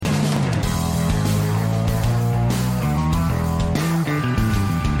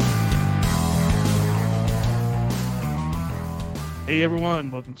Hey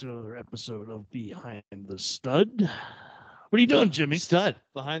everyone, welcome to another episode of Behind the Stud. What are you doing, Jimmy? Stud.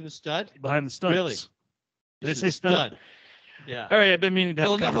 Behind the stud? Behind the Studs. Really? Did I say stud? Yeah. All right, I've been meaning to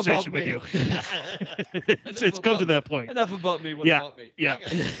have a Enough about conversation with me. you. it's come to that point. Enough about me. What Yeah, about me? Yeah.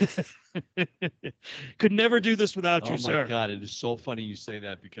 Okay. Could never do this without Oh you, my sir. God, it is so funny you say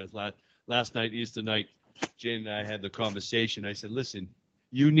that because last night, Easter night, Jane and I had the conversation. I said, listen,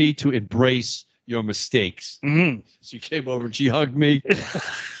 you need to embrace your mistakes. Mhm. She came over and she hugged me.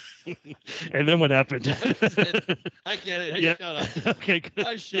 And then what happened? I get it. Yeah. Shut up. Okay, good.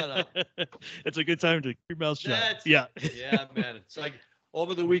 I shut up. It's a good time to keep your mouth shut. That's- Yeah. Yeah, man. It's like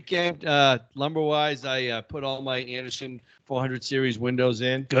over the weekend, lumber-wise, I put all my Anderson 400 series windows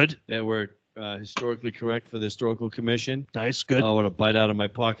in Good. that were historically correct for the Historical Commission. Nice. Good. Oh, what a bite out of my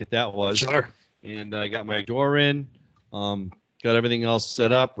pocket that was. Sure. And I got my door in, got everything else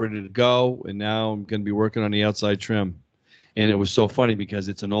set up, ready to go, and now I'm going to be working on the outside trim. And it was so funny because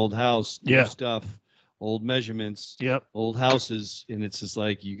it's an old house, new Yeah. stuff, old measurements, Yep. old houses, and it's just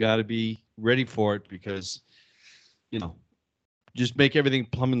like you got to be ready for it because, just make everything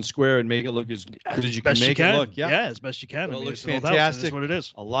plumb and square and make it look as good as you can Best make it look. Yeah, as best you can. Well, it looks it's an old house, and fantastic. That's what it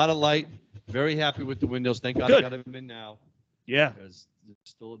is. A lot of light. Very happy with the windows. Thank God Good. I got them in now Yeah. because there's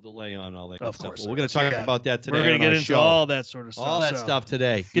still a delay on all that Of stuff. course But we're going to talk Yeah. about that today. We're going on to get our into show. all that sort of stuff. All that so stuff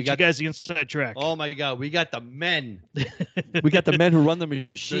today. Get you guys the inside track. Oh my God, we got the men. We got the men who run the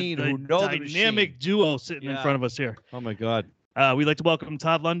machine, the who know the dynamic machine. duo sitting in Yeah. front of us here. Oh my God. We'd like to welcome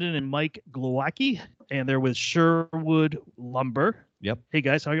Todd London and Mike Glowacki, and they're with Sherwood Lumber. Yep. Hey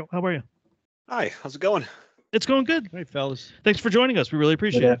guys, how are you? Hi, how's it going? Of It's going good. Hey fellas. Thanks for joining us. We really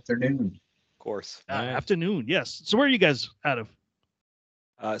appreciate Good it. afternoon. course. Nice. Afternoon, yes. So where are you guys out of?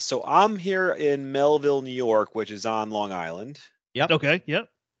 So I'm here in Melville, New York, which is on Long Island. Okay, yep.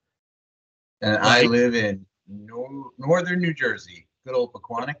 And I Mike? live in northern New Jersey, good old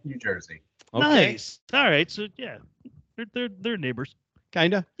Pequannock, New Jersey. Okay. Nice. All right. So yeah, they're neighbors.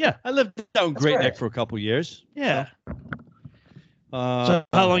 Kinda. Yeah. I lived down That's Great Neck right. for a couple years. Yeah. Uh, So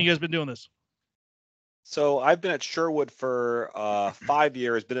how long you guys been doing this? So I've been at Sherwood for 5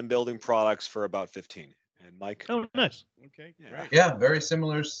 years, been in building products for about 15. And Mike? Oh, nice. Okay. Yeah. Great. Yeah, very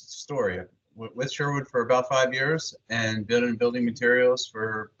similar story. With Sherwood for about 5 years and building materials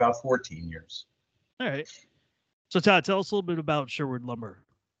for about 14 years. All right. So Todd, tell us a little bit about Sherwood Lumber.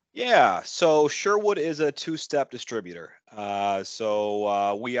 Yeah, so Sherwood is a two-step distributor. We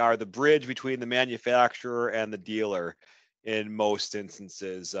are the bridge between the manufacturer and the dealer in most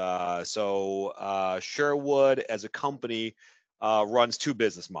instances. Sherwood as a company runs two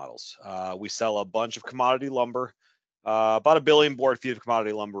business models. We sell a bunch of commodity lumber, about 1 billion board feet of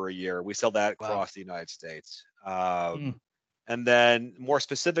commodity lumber a year. We sell that across the United States. And then more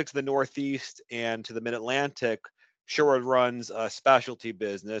specific to the Northeast and to the Mid-Atlantic, Sherwood runs a specialty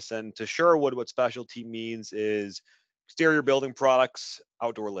business. And to Sherwood, what specialty means is exterior building products,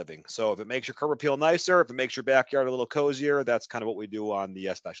 outdoor living. So if it makes your curb appeal nicer, if it makes your backyard a little cozier, that's kind of what we do on the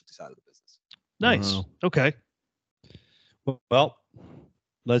specialty side of the business. Nice. Wow. Okay. Well,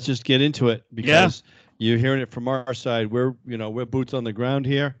 let's just get into it because you're hearing it from our side. We're boots on the ground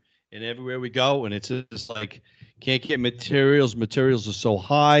here and everywhere we go. And it's just like, can't get materials. Materials are so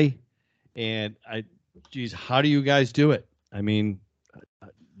high. And geez, how do you guys do it? I mean,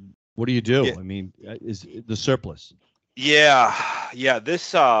 what do you do? Yeah. I mean, is the surplus? Yeah.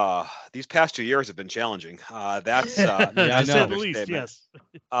 This these past 2 years have been challenging. That's Yeah, I to know. say the least, understatement.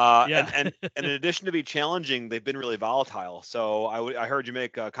 yes. And, and in addition to be challenging, they've been really volatile. So I heard you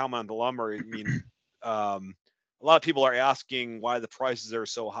make a comment on the lumber. I mean, a lot of people are asking why the prices are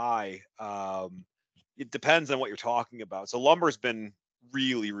so high. It depends on what you're talking about. So lumber's been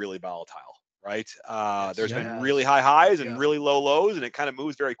really, really volatile, right? There's been really high highs and really low lows, and it kind of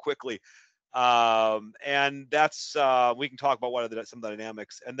moves very quickly. And that's we can talk about what are some of the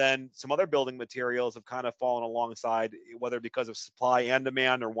dynamics, and then some other building materials have kind of fallen alongside, whether because of supply and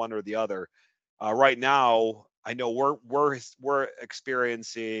demand or one or the other. Right now, I know we're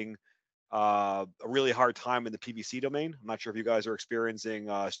experiencing a really hard time in the PVC domain. I'm not sure if you guys are experiencing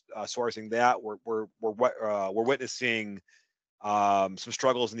sourcing that. We're witnessing some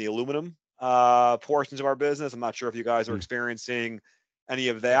struggles in the aluminum portions of our business. I'm not sure if you guys are experiencing any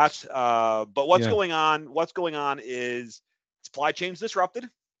of that. But what's going on is supply chains disrupted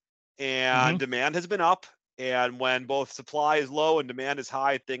and demand has been up. And when both supply is low and demand is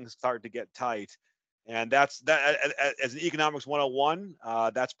high, things start to get tight. And that's as an economics 101,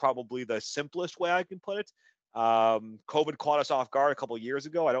 that's probably the simplest way I can put it. COVID caught us off guard a couple of years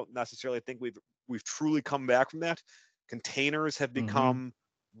ago. I don't necessarily think we've truly come back from that. Containers have become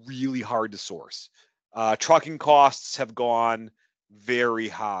really hard to source. Trucking costs have gone very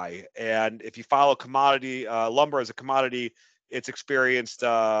high. And if you follow commodity lumber as a commodity, it's experienced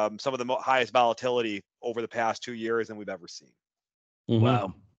some of the highest volatility over the past 2 years than we've ever seen. Mhm.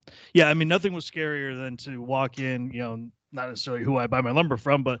 Wow. Yeah, I mean, nothing was scarier than to walk in, not necessarily who I buy my lumber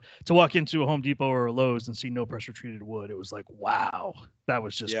from, but to walk into a Home Depot or a Lowe's and see no pressure treated wood. It was like, wow, that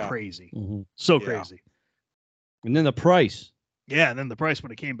was just Yeah. crazy. Mhm. So Yeah. crazy. And then the price. Yeah, and then the price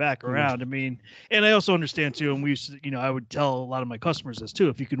when it came back was- around. I mean, and I also understand too, and we used to, I would tell a lot of my customers this too.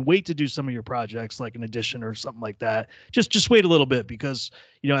 If you can wait to do some of your projects, like an addition or something like that, just wait a little bit because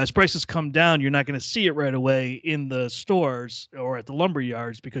as prices come down, you're not going to see it right away in the stores or at the lumber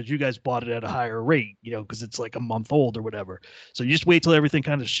yards because you guys bought it at a higher rate, because it's like a month old or whatever. So you just wait till everything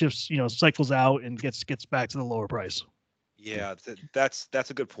kind of shifts, cycles out and gets back to the lower price. Yeah, that's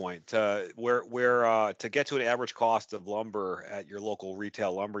a good point. Where to get to an average cost of lumber at your local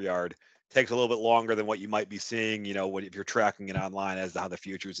retail lumber yard takes a little bit longer than what you might be seeing, if you're tracking it online as to how the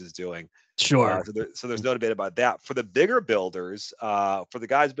futures is doing. Sure. So there's no debate about that. For the bigger builders, for the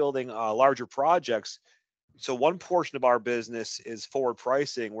guys building larger projects, so one portion of our business is forward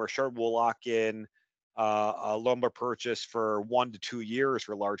pricing, where Sherwood will lock in a lumber purchase for 1 to 2 years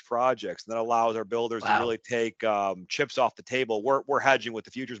for large projects. And that allows our builders to Wow. really take chips off the table. We're hedging with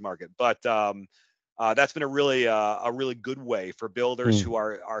the futures market, but that's been a really good way for builders who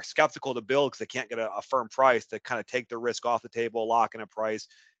are skeptical to build because they can't get a firm price to kind of take the risk off the table, lock in a price,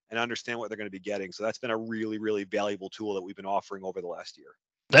 and understand what they're going to be getting. So that's been a really, really valuable tool that we've been offering over the last year.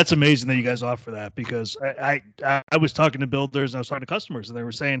 That's amazing that you guys offer that because I was talking to builders and I was talking to customers and they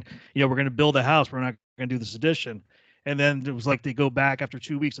were saying, we're going to build a house. We're not going to do this addition. And then it was like they go back after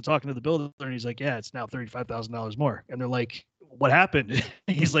 2 weeks of talking to the builder and he's like, yeah, it's now $35,000 more. And they're like, what happened?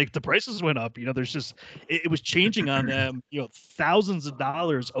 He's like, the prices went up. There's just, it was changing on them, thousands of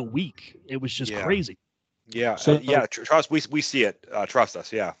dollars a week. It was just crazy. Yeah. So- Trust, we see it. Trust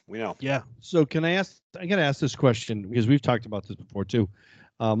us. Yeah, we know. Yeah. So I got to ask this question because we've talked about this before too.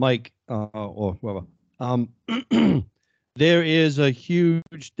 Mike, or whoever. There's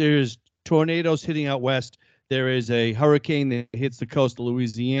tornadoes hitting out west. There is a hurricane that hits the coast of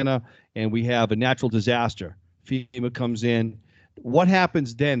Louisiana, and we have a natural disaster. FEMA comes in. What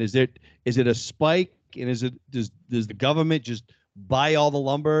happens then? Is it a spike, and does the government just buy all the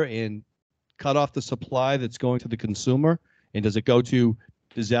lumber and cut off the supply that's going to the consumer? And does it go to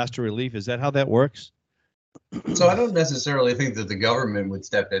disaster relief? Is that how that works? So I don't necessarily think that the government would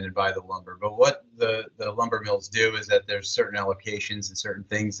step in and buy the lumber, but what the lumber mills do is that there's certain allocations and certain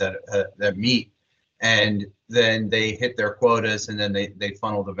things that meet, and then they hit their quotas, and then they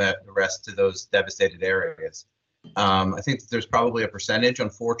funnel the rest to those devastated areas. I think that there's probably a percentage,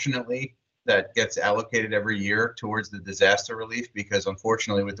 unfortunately, that gets allocated every year towards the disaster relief because,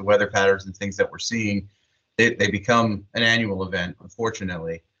 unfortunately, with the weather patterns and things that we're seeing, they become an annual event,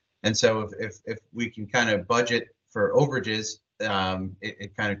 unfortunately. And so if we can kind of budget for overages,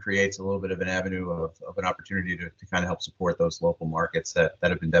 it kind of creates a little bit of an avenue of an opportunity to kind of help support those local markets that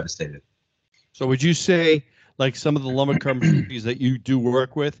have been devastated. So would you say, like some of the lumber companies that you do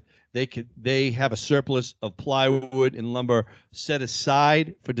work with, they have a surplus of plywood and lumber set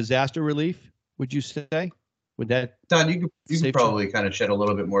aside for disaster relief? Would you say? Would that? Don, you could probably kind of shed a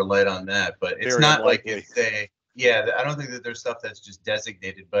little bit more light on that, but it's Very not unlikely. like I don't think that there's stuff that's just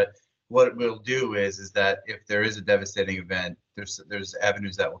designated, but what we'll do is that if there is a devastating event, there's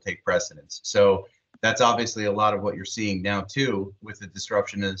avenues that will take precedence. So that's obviously a lot of what you're seeing now too, with the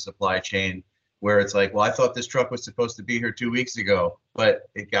disruption in the supply chain, where it's like, well, I thought this truck was supposed to be here 2 weeks ago, but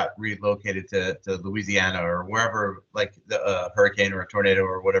it got relocated to Louisiana or wherever, like the hurricane or a tornado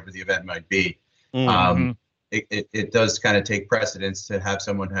or whatever the event might be. Mm-hmm. It does kind of take precedence to have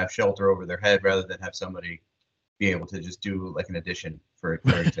someone have shelter over their head rather than have somebody be able to just do like an addition, for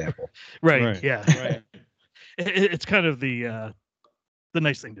example. Right. Yeah. Right. It's kind of the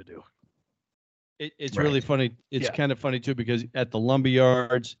nice thing to do. It's Right. really funny. It's Yeah. kind of funny too because at the lumber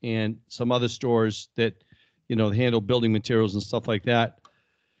yards and some other stores that handle building materials and stuff like that,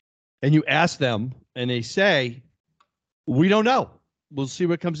 and you ask them, and they say, "We don't know. We'll see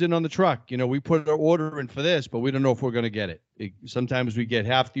what comes in on the truck. We put our order in for this, but we don't know if we're going to get it. Sometimes we get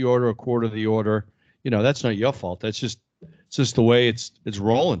half the order, a quarter of the order. That's not your fault. It's just the way it's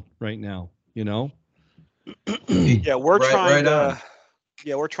rolling right now. Yeah, we're Right on.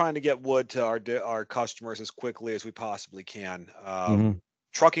 we're trying to get wood to our customers as quickly as we possibly can. Mhm.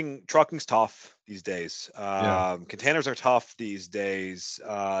 Trucking's tough these days. Yeah. Containers are tough these days.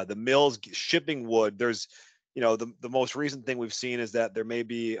 The mills shipping wood. There's, the most recent thing we've seen is that there may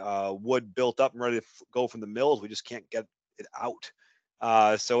be wood built up and ready to go from the mills. We just can't get it out.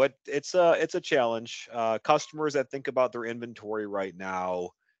 So it's a challenge. Customers that think about their inventory right now,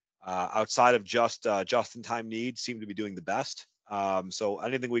 outside of just-in-time needs, seem to be doing the best. So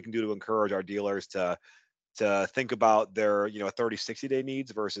anything we can do to encourage our dealers to think about their 30, 60-day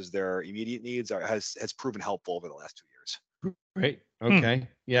needs versus their immediate needs has proven helpful over the last 2 years. Great. Okay.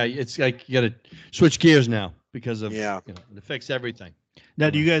 Yeah, it's like you got to switch gears now because of Yeah. it affects everything. Now,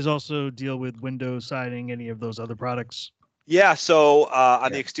 do you guys also deal with window siding, any of those other products? Yeah, so on Yeah.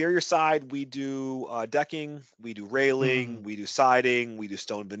 the exterior side, we do decking, we do railing, we do siding, we do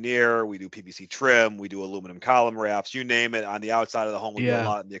stone veneer, we do PVC trim, we do aluminum column wraps, you name it. On the outside of the home, we do a Yeah.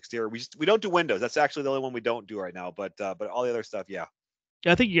 lot in the exterior. We don't do windows. That's actually the only one we don't do right now. But all the other stuff, yeah.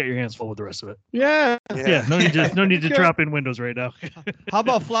 Yeah, I think you got your hands full with the rest of it. Yeah. Yeah, no need to Sure. drop in windows right now. How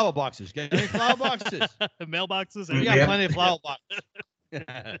about flower boxes? Got any flower boxes? Mailboxes. We got Yeah. plenty of flower boxes.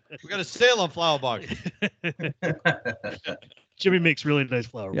 We got a sale on flower boxes. Jimmy makes really nice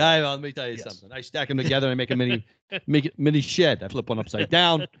flower. Yeah, well, let me tell you Yes. something. I stack them together and make a mini shed. I flip one upside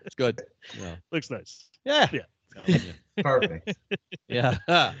down. It's good. Yeah. Looks nice. Yeah. Yeah. Perfect. Yeah.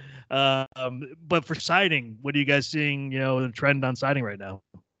 But for siding, what are you guys seeing? The trend on siding right now.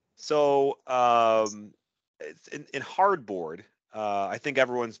 So it's in hardboard, I think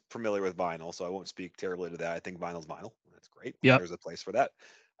everyone's familiar with vinyl, so I won't speak terribly to that. I think vinyl's vinyl. That's great. Yep. There's a place for that.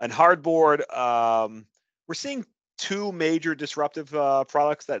 And hardboard, we're seeing two major disruptive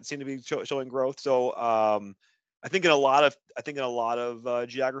products that seem to be showing growth. So I think in a lot of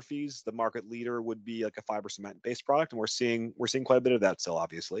geographies, the market leader would be like a fiber cement based product, and we're seeing quite a bit of that still,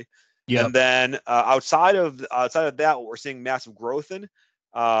 obviously. Yeah. And then outside of that, what we're seeing massive growth in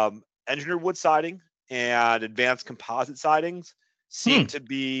engineered wood siding and advanced composite sidings seem to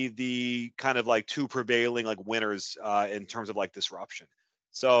be the kind of like two prevailing like winners in terms of like disruption.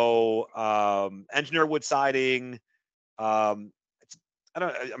 So engineered wood siding, I'm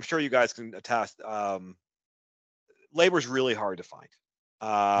sure you guys can attest. Labor is really hard to find.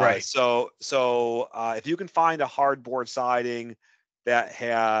 Right. So if you can find a hardboard siding that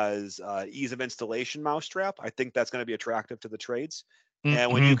has ease of installation mousetrap, I think that's going to be attractive to the trades.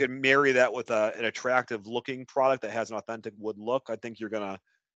 And when you can marry that with an attractive looking product that has an authentic wood look, I think I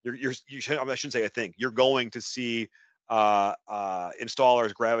shouldn't say I think, you're going to see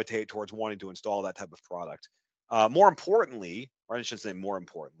installers gravitate towards wanting to install that type of product. More importantly, or I shouldn't say more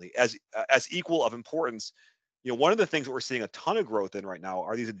importantly, as equal of importance, one of the things that we're seeing a ton of growth in right now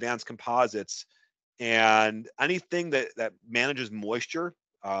are these advanced composites, and anything that manages moisture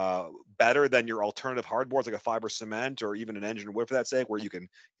better than your alternative hardboards, like a fiber cement or even an engineered wood for that sake, where you can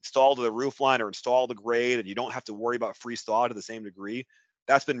install to the roof line or install the grade and you don't have to worry about freeze thaw to the same degree.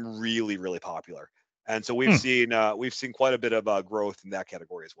 That's been really, really popular. And so we've seen quite a bit of growth in that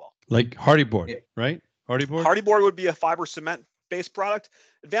category as well. Like hardy board, Yeah. right? Hardy board. Hardy board would be a fiber cement based product.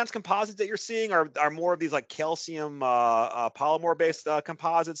 Advanced composites that you're seeing are more of these like calcium polymer based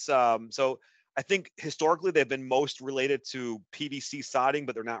composites. So I think historically they've been most related to PVC siding,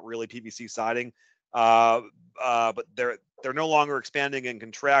 but they're not really PVC siding. But they're no longer expanding and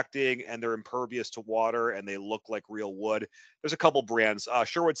contracting, and they're impervious to water, and they look like real wood. There's a couple brands.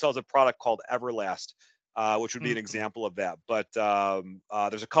 Sherwood sells a product called Everlast, which would be an example of that. But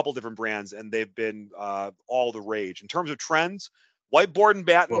there's a couple different brands, and they've been all the rage in terms of trends. Whiteboard and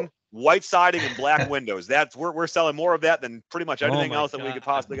batten, white siding, and black windows. We're selling more of that than pretty much anything else that we could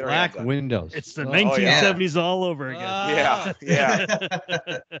possibly get our hands Black on. windows. It's the Oh, yeah. 1970s all over again.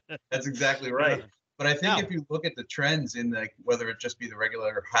 Yeah. That's exactly right. But I think Now- if you look at the trends in whether it just be the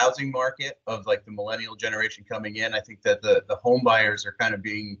regular housing market of like the millennial generation coming in, I think that the home buyers are kind of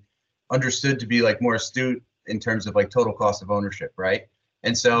being understood to be like more astute in terms of like total cost of ownership, right?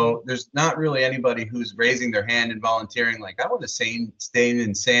 And so there's not really anybody who's raising their hand and volunteering like, I want to stain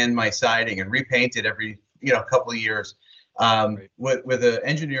and sand my siding and repaint it every couple of years. With an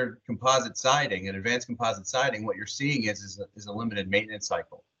engineered composite siding, an advanced composite siding, what you're seeing is a limited maintenance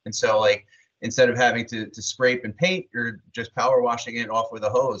cycle. And so like instead of having to scrape and paint, you're just power washing it off with a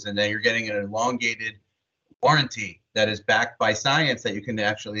hose, and then you're getting an elongated warranty that is backed by science that you can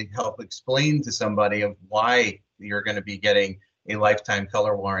actually help explain to somebody of why you're going to be getting a lifetime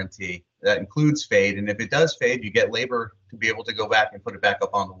color warranty that includes fade. And if it does fade, you get labor to be able to go back and put it back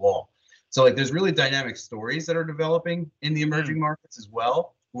up on the wall. So like there's really dynamic stories that are developing in the emerging markets as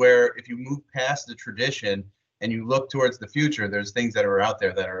well, where if you move past the tradition and you look towards the future, there's things that are out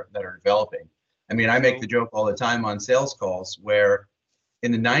there that are developing. I mean, I make the joke all the time on sales calls where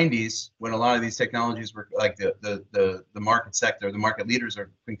in the 90s, when a lot of these technologies were like the market sector, the market leaders have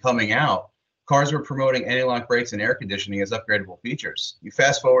been coming out, cars were promoting anti-lock brakes and air conditioning as upgradable features. You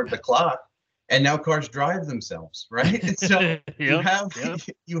fast forward the clock, and now cars drive themselves, right? And so you Yep, have yep.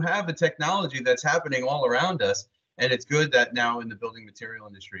 you have a technology that's happening all around us, and it's good that now in the building material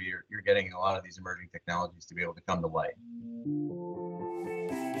industry, you're getting a lot of these emerging technologies to be able to come to light.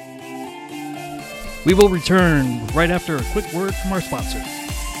 We will return right after a quick word from our sponsor.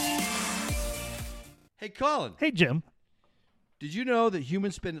 Hey, Colin, Hey, Jim. did you know that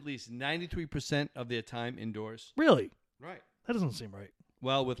humans spend at least 93% of their time indoors? Really? Right. That doesn't seem right.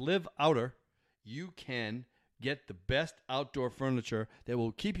 Well, with Live Outer, you can get the best outdoor furniture that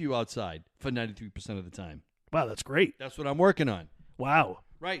will keep you outside for 93% of the time. Wow, that's great. That's what I'm working on. Wow.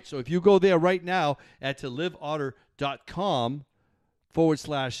 Right. So if you go there right now at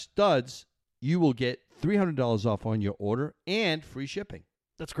liveotter.com/studs, you will get $300 off on your order and free shipping.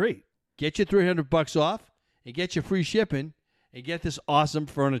 That's great. Get your $300 off and get your free shipping and get this awesome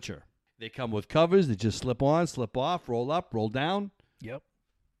furniture. They come with covers that just slip on, slip off, roll up, roll down. Yep.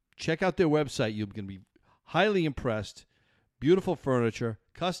 Check out their website. You're going to be highly impressed. Beautiful furniture,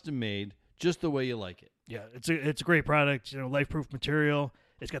 custom made, just the way you like it. Yeah, it's a great product. Life-proof material.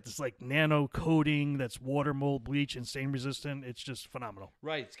 It's got this like nano coating that's water, mold, bleach, and stain resistant. It's just phenomenal.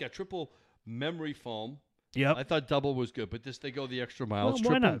 Right. It's got triple memory foam. Yep. I thought double was good, but they go the extra mile. Well, It's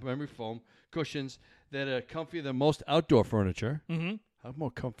why triple not? memory foam cushions that are comfier than most outdoor furniture. Mm-hmm. How more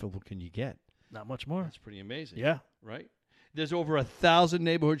comfortable can you get? Not much more. That's pretty amazing. Yeah. Right? There's over 1,000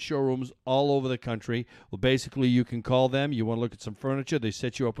 neighborhood showrooms all over the country. Well, basically, you can call them. You want to look at some furniture. They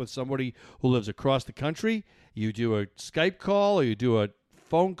set you up with somebody who lives across the country. You do a Skype call or you do a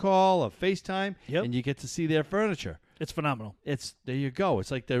phone call or FaceTime, Yep. and you get to see their furniture. It's phenomenal. There you go. It's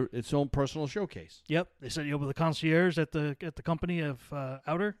like its own personal showcase. Yep. They set you up with a concierge at the company of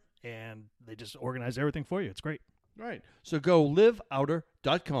Outer, and they just organize everything for you. It's great. Right. So go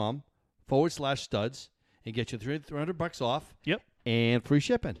liveouter.com/studs and get your $300 off. Yep. And free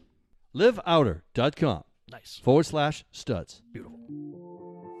shipping. liveouter.com/studs. Nice. Beautiful.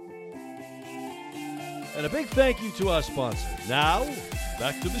 And a big thank you to our sponsor. Now,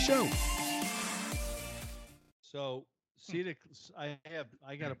 back to the show. So, I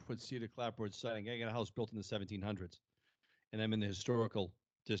got to put cedar clapboard siding. I got a house built in the 1700s, and I'm in the historical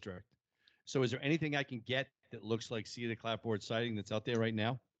district. So, is there anything I can get that looks like cedar clapboard siding that's out there right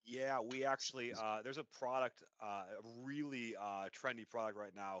now? Yeah, we actually there's a product, a really trendy product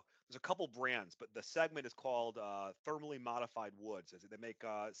right now. There's a couple brands, but the segment is called thermally modified woods. They make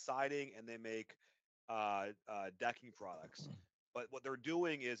siding and they make decking products. But what they're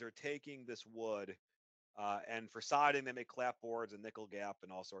doing is they're taking this wood, and for siding they make clapboards and nickel gap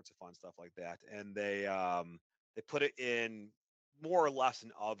and all sorts of fun stuff like that. And they put it in more or less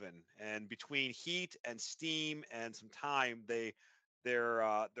an oven, and between heat and steam and some time, they're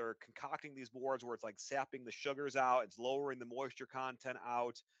concocting these boards where it's like sapping the sugars out, it's lowering the moisture content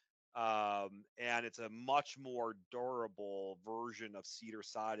out, and it's a much more durable version of cedar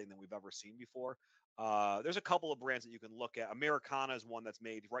siding than we've ever seen before. There's a couple of brands that you can look at. Americana is one that's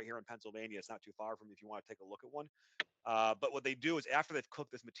made right here in Pennsylvania. It's not too far from you if you want to take a look at one. But what they do is after they've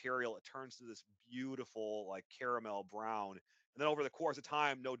cooked this material, it turns to this beautiful like caramel brown. And then over the course of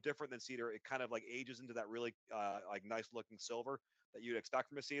time, no different than cedar, it kind of like ages into that really like nice looking silver that you'd expect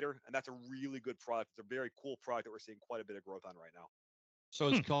from a cedar. And that's a really good product. It's a very cool product that we're seeing quite a bit of growth on right now. So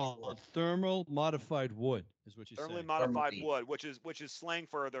it's called thermal modified wood, is what you say. Thermally modified wood, which is slang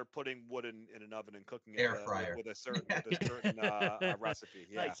for they're putting wood in an oven and cooking it Air fryer. with a certain recipe.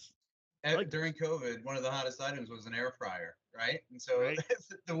 Yeah. Nice. During COVID, one of the hottest items was an air fryer, right? And so Right.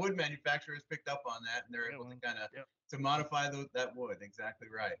 the wood manufacturers picked up on that, and they're able to kind of to modify that wood. Exactly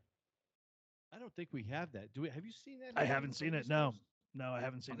right. I don't think we have that. Have you seen that? I haven't seen it. No, I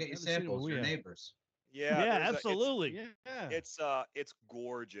haven't seen I'll get you it. samples. Your neighbors. Yeah, Yeah, there's absolutely. Yeah. it's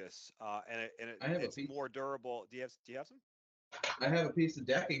gorgeous, and it's more durable. Do you have some? I have a piece of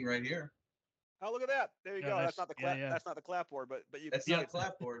decking right here. Oh, look at that! There you Yeah, go. nice. That's not the that's not the clapboard, but you can It's see not it's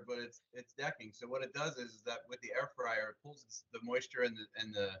clapboard, but it's decking. So what it does is that with the air fryer, it pulls the moisture and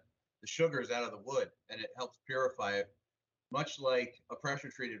the sugars out of the wood, and it helps purify it, much like a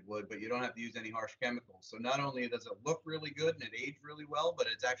pressure treated wood. But you don't have to use any harsh chemicals. So not only does it look really good and it age really well, but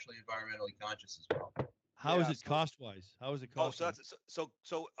it's actually environmentally conscious as well. How is it cost wise? How is it cost? Oh,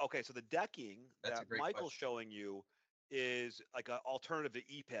 so okay. So the decking That's a that great Michael's question. showing you is like an alternative to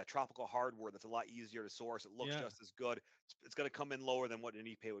EPAT, tropical hardware that's a lot easier to source. It looks just as good. It's going to come in lower than what an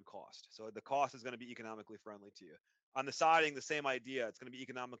EPAT would cost. So the cost is going to be economically friendly to you. On the siding, the same idea. It's going to be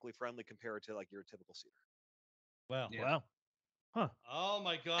economically friendly compared to like your typical cedar. Well, Wow. Huh. Oh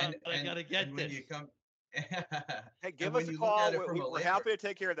my God! I gotta get and this. when you come, Hey, give when us a you look call. at it from We're happy to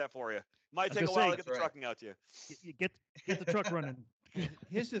take care of that for you. Might I was take a gonna while say, to get the Right. trucking out to you. Get the truck running.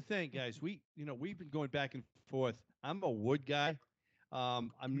 Here's the thing, guys. We've been going back and forth. I'm a wood guy.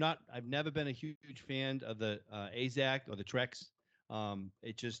 I've never been a huge fan of the AZAC or the Trex.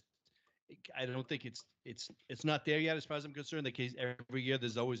 I don't think it's not there yet as far as I'm concerned. The case every year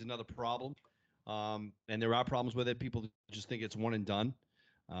there's always another problem, and there are problems with it. People just think it's one and done.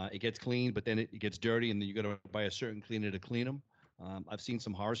 It gets cleaned, but then it gets dirty, and then you got to buy a certain cleaner to clean them. I've seen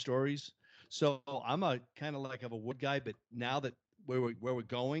some horror stories, so I'm a kind of like of a wood guy. But now that where we're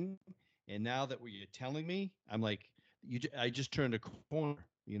going, and now that what you're telling me, I'm like, I just turned a corner.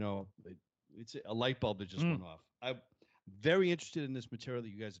 It's a light bulb that just went off. I'm very interested in this material that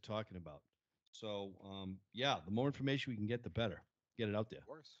you guys are talking about. So, yeah, the more information we can get, the better. Get it out there. Of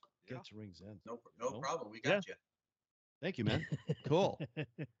course. Get some rings in. No problem. We got you. Thank you, man. Cool.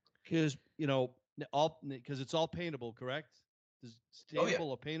 Because because it's all paintable, correct? Is stainable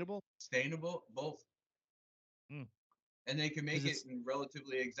or paintable? Stainable, both. Mm. And they can make it in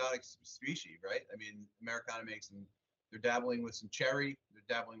relatively exotic species, right? I mean, Americana makes them. They're dabbling with some cherry. They're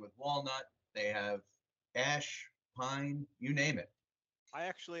dabbling with walnut. They have ash, pine, you name it. I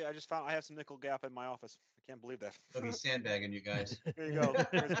just found I have some nickel gap in my office. I can't believe that. Look, he's sandbagging you guys. Here you go.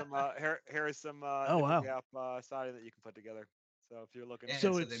 Here's some nickel gap siding that you can put together. So if you're looking, And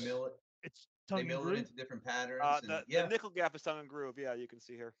So they mill it. It's tongue They and mill it groove. into different patterns. the nickel gap is tongue and groove. Yeah, you can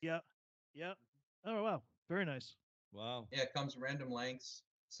see here. Yeah. Oh wow, very nice. Wow. Yeah, it comes random lengths.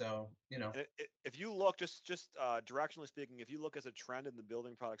 So If you look, just directionally speaking, if you look as a trend in the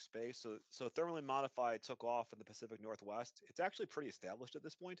building product space, so thermally modified took off in the Pacific Northwest. It's actually pretty established at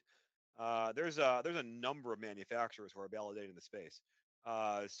this point. There's a number of manufacturers who are validating the space.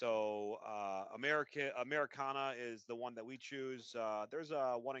 Americana is the one that we choose. There's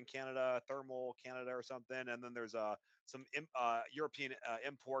one in Canada, Thermal Canada or something, and then there's some European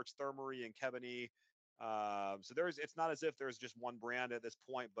imports, Thermery and Kebony. So it's not as if there's just one brand at this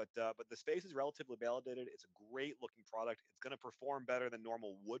point, but the space is relatively validated. It's a great looking product. It's going to perform better than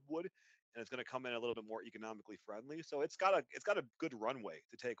normal wood would, and it's going to come in a little bit more economically friendly. So it's got a good runway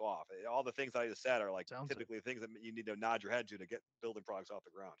to take off. All the things I just said are typically things that you need to nod your head to get building products off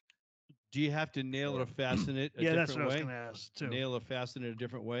the ground. Do you have to nail it or fasten it a Yeah, different that's what I was way? going to ask too. Nail or fasten it a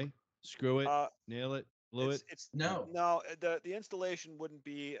different way? Screw it, nail it, glue it? No. The installation wouldn't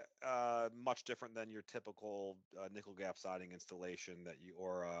be much different than your typical nickel gap siding installation that you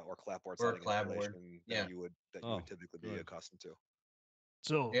or clapboard siding installation that you would typically be accustomed to.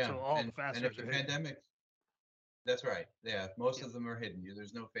 So all the fasteners and if the are hidden. pandemic, that's right. Yeah, most of them are hidden.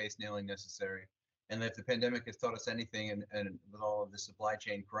 There's no face nailing necessary. And if the pandemic has taught us anything, and with all of the supply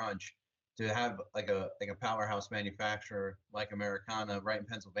chain crunch, to have like a powerhouse manufacturer like Americana right in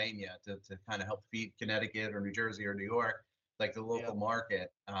Pennsylvania to kind of help feed Connecticut or New Jersey or New York, like the local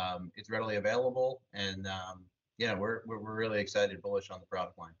market, it's readily available, and we're really excited, bullish on the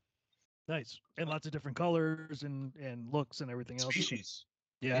product line. Nice, and lots of different colors and looks and everything else. Species,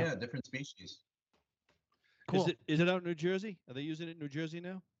 different species. Cool. Is it out in New Jersey? Are they using it in New Jersey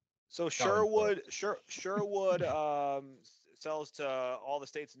now? So Sherwood sells to all the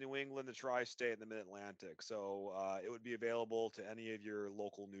states in New England, the tri-state, and the Mid-Atlantic. So it would be available to any of your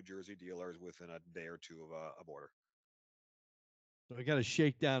local New Jersey dealers within a day or two of a border. So I got to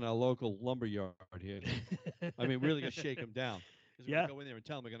shake down our local lumber yard here. I mean, really got to shake them down. Because we go in there and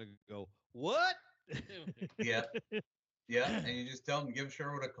tell them, we're going to go, what? Yeah, and you just tell them, give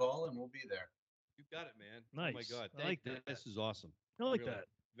Sherwood a call, and we'll be there. You got it, man. Nice. Oh my God, I like that. This is awesome. I like Really, that.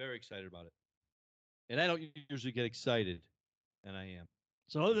 Very excited about it. And I don't usually get excited, and I am.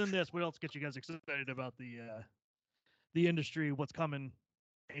 So other than this, what else gets you guys excited about the industry? What's coming?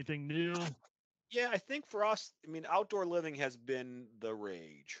 Anything new? Yeah, I think for us, I mean, outdoor living has been the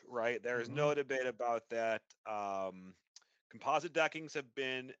rage, right? There's no debate about that. Composite deckings have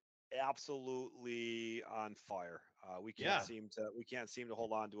been absolutely on fire. We can't seem to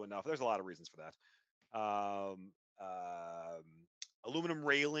hold on to enough. There's a lot of reasons for that. Aluminum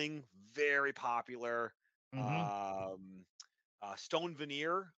railing, very popular. Stone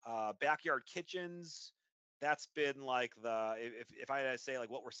veneer, backyard kitchens. That's been like if I had to say like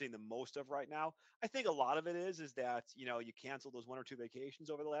what we're seeing the most of right now. I think a lot of it is that you canceled those 1 or 2 vacations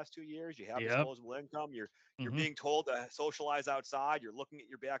over the last 2 years. You have disposable income. You're being told to socialize outside. You're looking at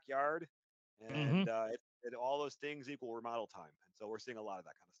your backyard, and all those things equal remodel time. And so we're seeing a lot of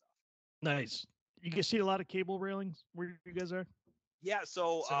that kind of stuff. Nice. You can see a lot of cable railings where you guys are. Yeah,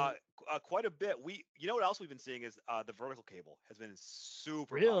 so quite a bit. What else we've been seeing is the vertical cable has been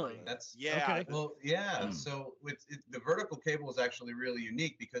super Really? popular. That's okay. Well, yeah. So the vertical cable is actually really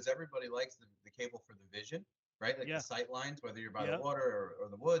unique because everybody likes the cable for the vision, right? Like the sight lines, whether you're by the water or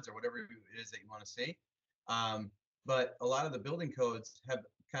the woods or whatever it is that you want to see. but a lot of the building codes have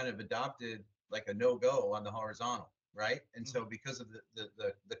kind of adopted like a no-go on the horizontal, right? And so because of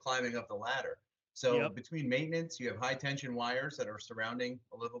the climbing up the ladder. So Yep. between maintenance, you have high tension wires that are surrounding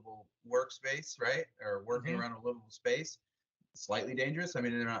a livable workspace, right? Or working around a livable space. Slightly dangerous. I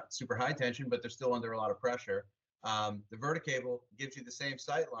mean, they're not super high tension, but they're still under a lot of pressure. The verticable gives you the same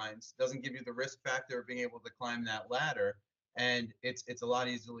sight lines, doesn't give you the risk factor of being able to climb that ladder, and it's a lot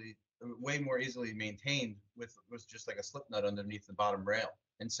way more easily maintained with just like a slip nut underneath the bottom rail.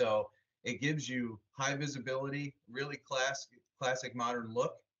 And so it gives you high visibility, really classic modern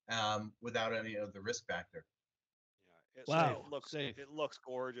look, without any of the risk factor. Yeah, Wow. it looks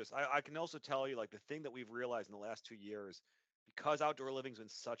gorgeous. I can also tell you, like, the thing that we've realized in the last 2 years, because outdoor living's been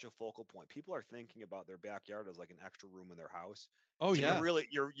such a focal point, people are thinking about their backyard as like an extra room in their house. Oh So yeah.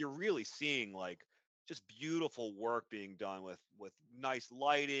 you're really seeing like just beautiful work being done with nice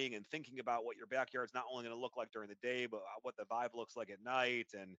lighting and thinking about what your backyard's not only going to look like during the day, but what the vibe looks like at night.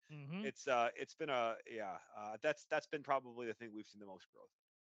 And it's been that's been probably the thing we've seen the most growth.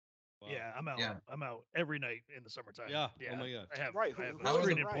 Wow. Yeah, I'm out. Yeah. I'm out every night in the summertime. Yeah. Oh my God. I have Right. I have Who a How are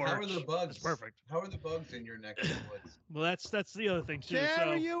screening the, right. how are the porch. bugs? It's perfect. How are the bugs in your neck of the woods? Well, that's the other thing too.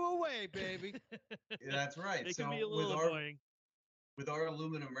 Carry you away, baby. That's right. They So can be a little annoying. with our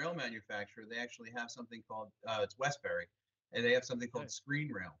aluminum rail manufacturer, they actually have something called it's Westbury, and they have something called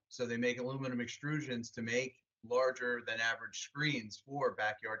screen rail. So they make aluminum extrusions to make larger than average screens for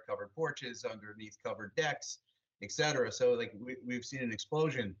backyard covered porches, underneath covered decks, etc. So like we've seen an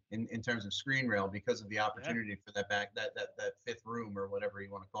explosion in terms of screen rail because of the opportunity for that fifth room or whatever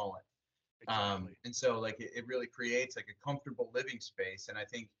you want to call it. Exactly. And so like it really creates like a comfortable living space. And I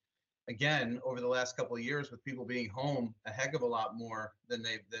think again, over the last couple of years with people being home a heck of a lot more than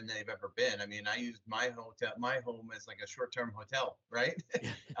they've ever been. I mean, I used my home as like a short-term hotel, right?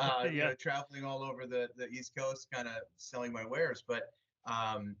 You know, traveling all over the East Coast, kind of selling my wares. But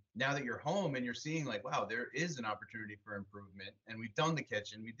now that you're home and you're seeing like, wow, there is an opportunity for improvement, and we've done the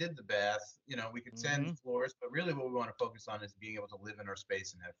kitchen, we did the bath, you know, we could sand floors, but really what we want to focus on is being able to live in our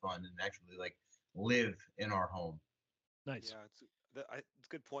space and have fun and actually like live in our home. Nice. Yeah, it's a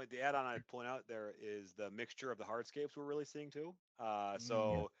good point. The add-on I'd point out there is the mixture of the hardscapes we're really seeing too.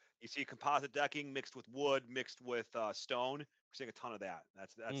 So you see composite decking mixed with wood, mixed with stone. We're seeing a ton of that.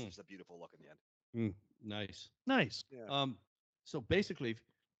 That's just a beautiful look in the end. Nice. Nice. Yeah. So basically,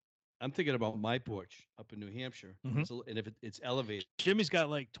 I'm thinking about my porch up in New Hampshire, and if it's elevated, Jimmy's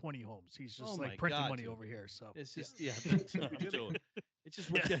got like 20 homes. He's just my like printing God, money dude. over here. So it's just that's what I'm doing. It's just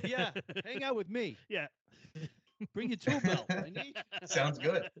hang out with me. yeah. Bring your tool belt. I need you. Sounds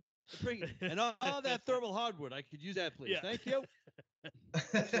good. Bring it. And all that thermal hardwood. I could use that, please. Yeah. Thank you.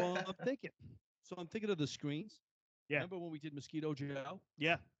 So I'm thinking of the screens. Yeah. Remember when we did Mosquito Joe?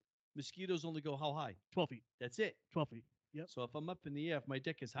 Yeah. Mosquitoes only go how high? 12 feet. That's it. 12 feet. Yep. So if I'm up in the air, if my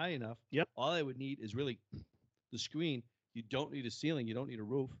deck is high enough, Yep. all I would need is really the screen. You don't need a ceiling. You don't need a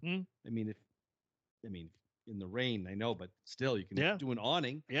roof. Mm. I mean, in the rain, I know, but still, you can do an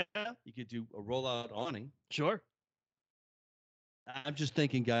awning. Yeah. You could do a rollout awning. Sure. I'm just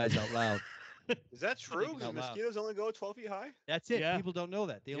thinking, guys, out loud. Is that true? Thinking Do out loud. mosquitoes only go 12 feet high? That's it. Yeah. People don't know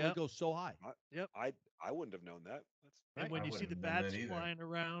that. They only go so high. I wouldn't have known that. That's And when I you see the wouldn't know that bats either. flying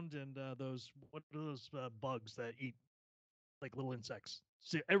around and those, what are those bugs that eat like little insects?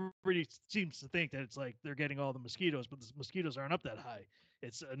 So everybody seems to think that it's like they're getting all the mosquitoes, but the mosquitoes aren't up that high.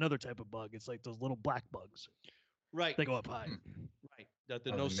 It's another type of bug. It's like those little black bugs. Right. They go up high. Right. The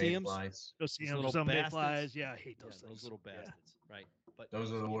Oh, no-see-ums. mayflies. Those little some bastards. mayflies. Yeah, I hate those things. Those little Yeah. bastards. Right. But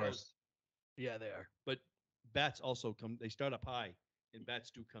Those are the mosquitoes- worst. Yeah, they are. But bats also they start up high, and bats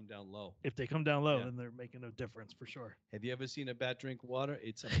do come down low. If they come down low, Yeah. then they're making a difference for sure. Have you ever seen a bat drink water?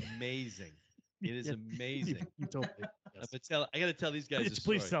 It's amazing. It is Yeah. amazing. You told me. Yes. I got to tell these guys.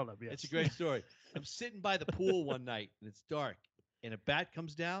 Please tell them. Yes. It's a great story. I'm sitting by the pool one night, and it's dark, and a bat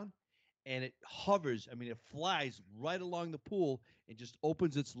comes down, and it hovers. I mean, it flies right along the pool and just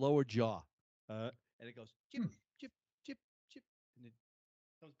opens its lower jaw, and it goes chip, chip, chip, chip, and it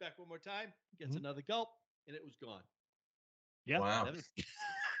comes back one more time, gets another gulp, and it was gone. Yeah. Wow.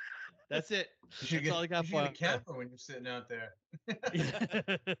 That's it. You should That's all I got you should for get a camera when you're sitting out there.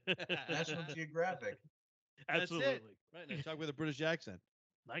 National Geographic. That's Absolutely. it. Right. And I talk with a British accent.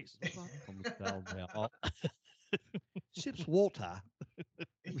 Nice. Ships Walter.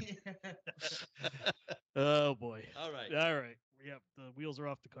 Oh boy. All right. All right. Yep. The wheels are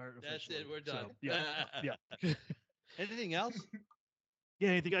off the cart. That's officially. it. We're done. So, yeah. Yeah. Anything else? Yeah.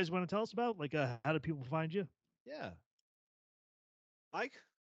 Anything you guys want to tell us about? Like, how do people find you? Yeah. Mike?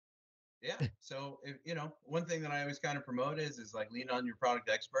 Yeah. So, one thing that I always kind of promote is like lean on your product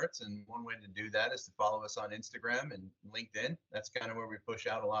experts. And one way to do that is to follow us on Instagram and LinkedIn. That's kind of where we push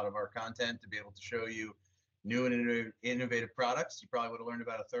out a lot of our content to be able to show you new and innovative products. You probably would have learned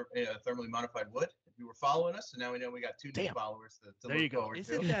about a thermally modified wood if you were following us. So now we know we got 2 new Damn. followers to There you look go. forward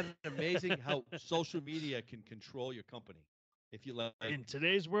Isn't to. that amazing how social media can control your company? If you like, In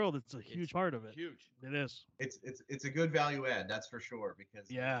today's world, it's a huge part of it. huge. It is. It's a good value add, that's for sure,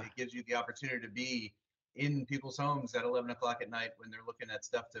 because Yeah. it gives you the opportunity to be in people's homes at 11 o'clock at night when they're looking at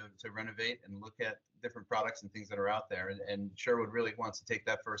stuff to renovate and look at different products and things that are out there. And Sherwood really wants to take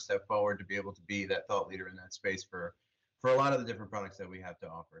that first step forward to be able to be that thought leader in that space for a lot of the different products that we have to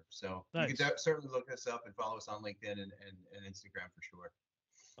offer. So Nice. you can certainly look us up and follow us on LinkedIn and Instagram for sure.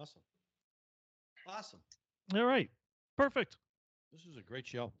 Awesome. Awesome. All right. Perfect. This was a great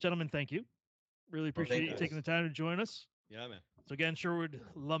show. Gentlemen, thank you. Really Well, appreciate thank you you. taking the time to join us. Yeah, man. So again, Sherwood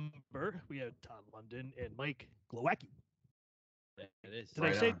Lumber. We have Todd London and Mike Glowacki. It is. Did I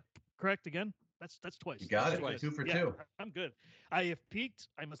Right say on. correct again? That's twice. You got it. Twice. 2 for Yeah, 2. I'm good. I have peaked.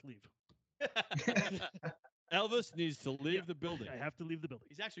 I must leave. Elvis needs to leave Yeah. the building. I have to leave the building.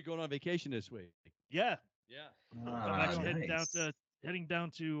 He's actually going on vacation this week. Yeah, Yeah. I'm Ah, actually heading nice.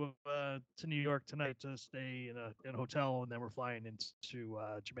 down to New York tonight to stay in a hotel, and then we're flying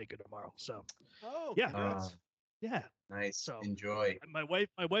into Jamaica tomorrow. So Oh, Yeah. congrats. yeah, Nice. So- Enjoy. my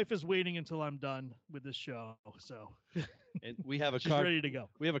wife is waiting until I'm done with this show, so And we have a she's card. ready to go.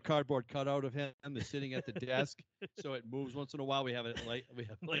 We have a cardboard cutout of him that's sitting at the desk, so it moves once in a while. We have like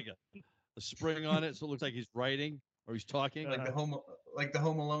a spring on it, so it looks like he's writing or he's talking. Uh, Like the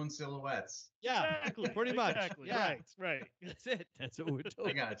Home Alone silhouettes. Yeah, Exactly. pretty much. Exactly. Yeah. Right. that's it. That's what we're I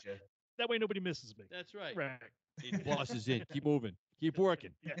doing. got you. That way nobody misses me. That's right. Right. The boss is in. Keep moving. Keep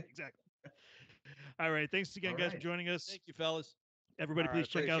working. Yeah. Exactly. All right. Thanks again, All guys, for right. joining us. Thank you, fellas. Everybody, All right, please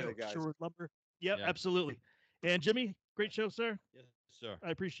check out appreciate it, guys. Sherwood Lumber. Yep, Yeah. absolutely. And Jimmy, great show, sir. Yes, sir.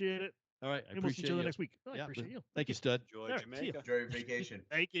 I appreciate it. All right. I And we'll see appreciate each other you. next week. I Yeah. appreciate you. Thank you, stud. Enjoy All right, see ya. Jamaica. Enjoy your vacation.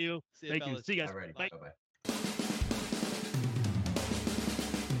 Thank you. See you, Thank you. fellas. See you guys. All righty. Bye. Bye-bye.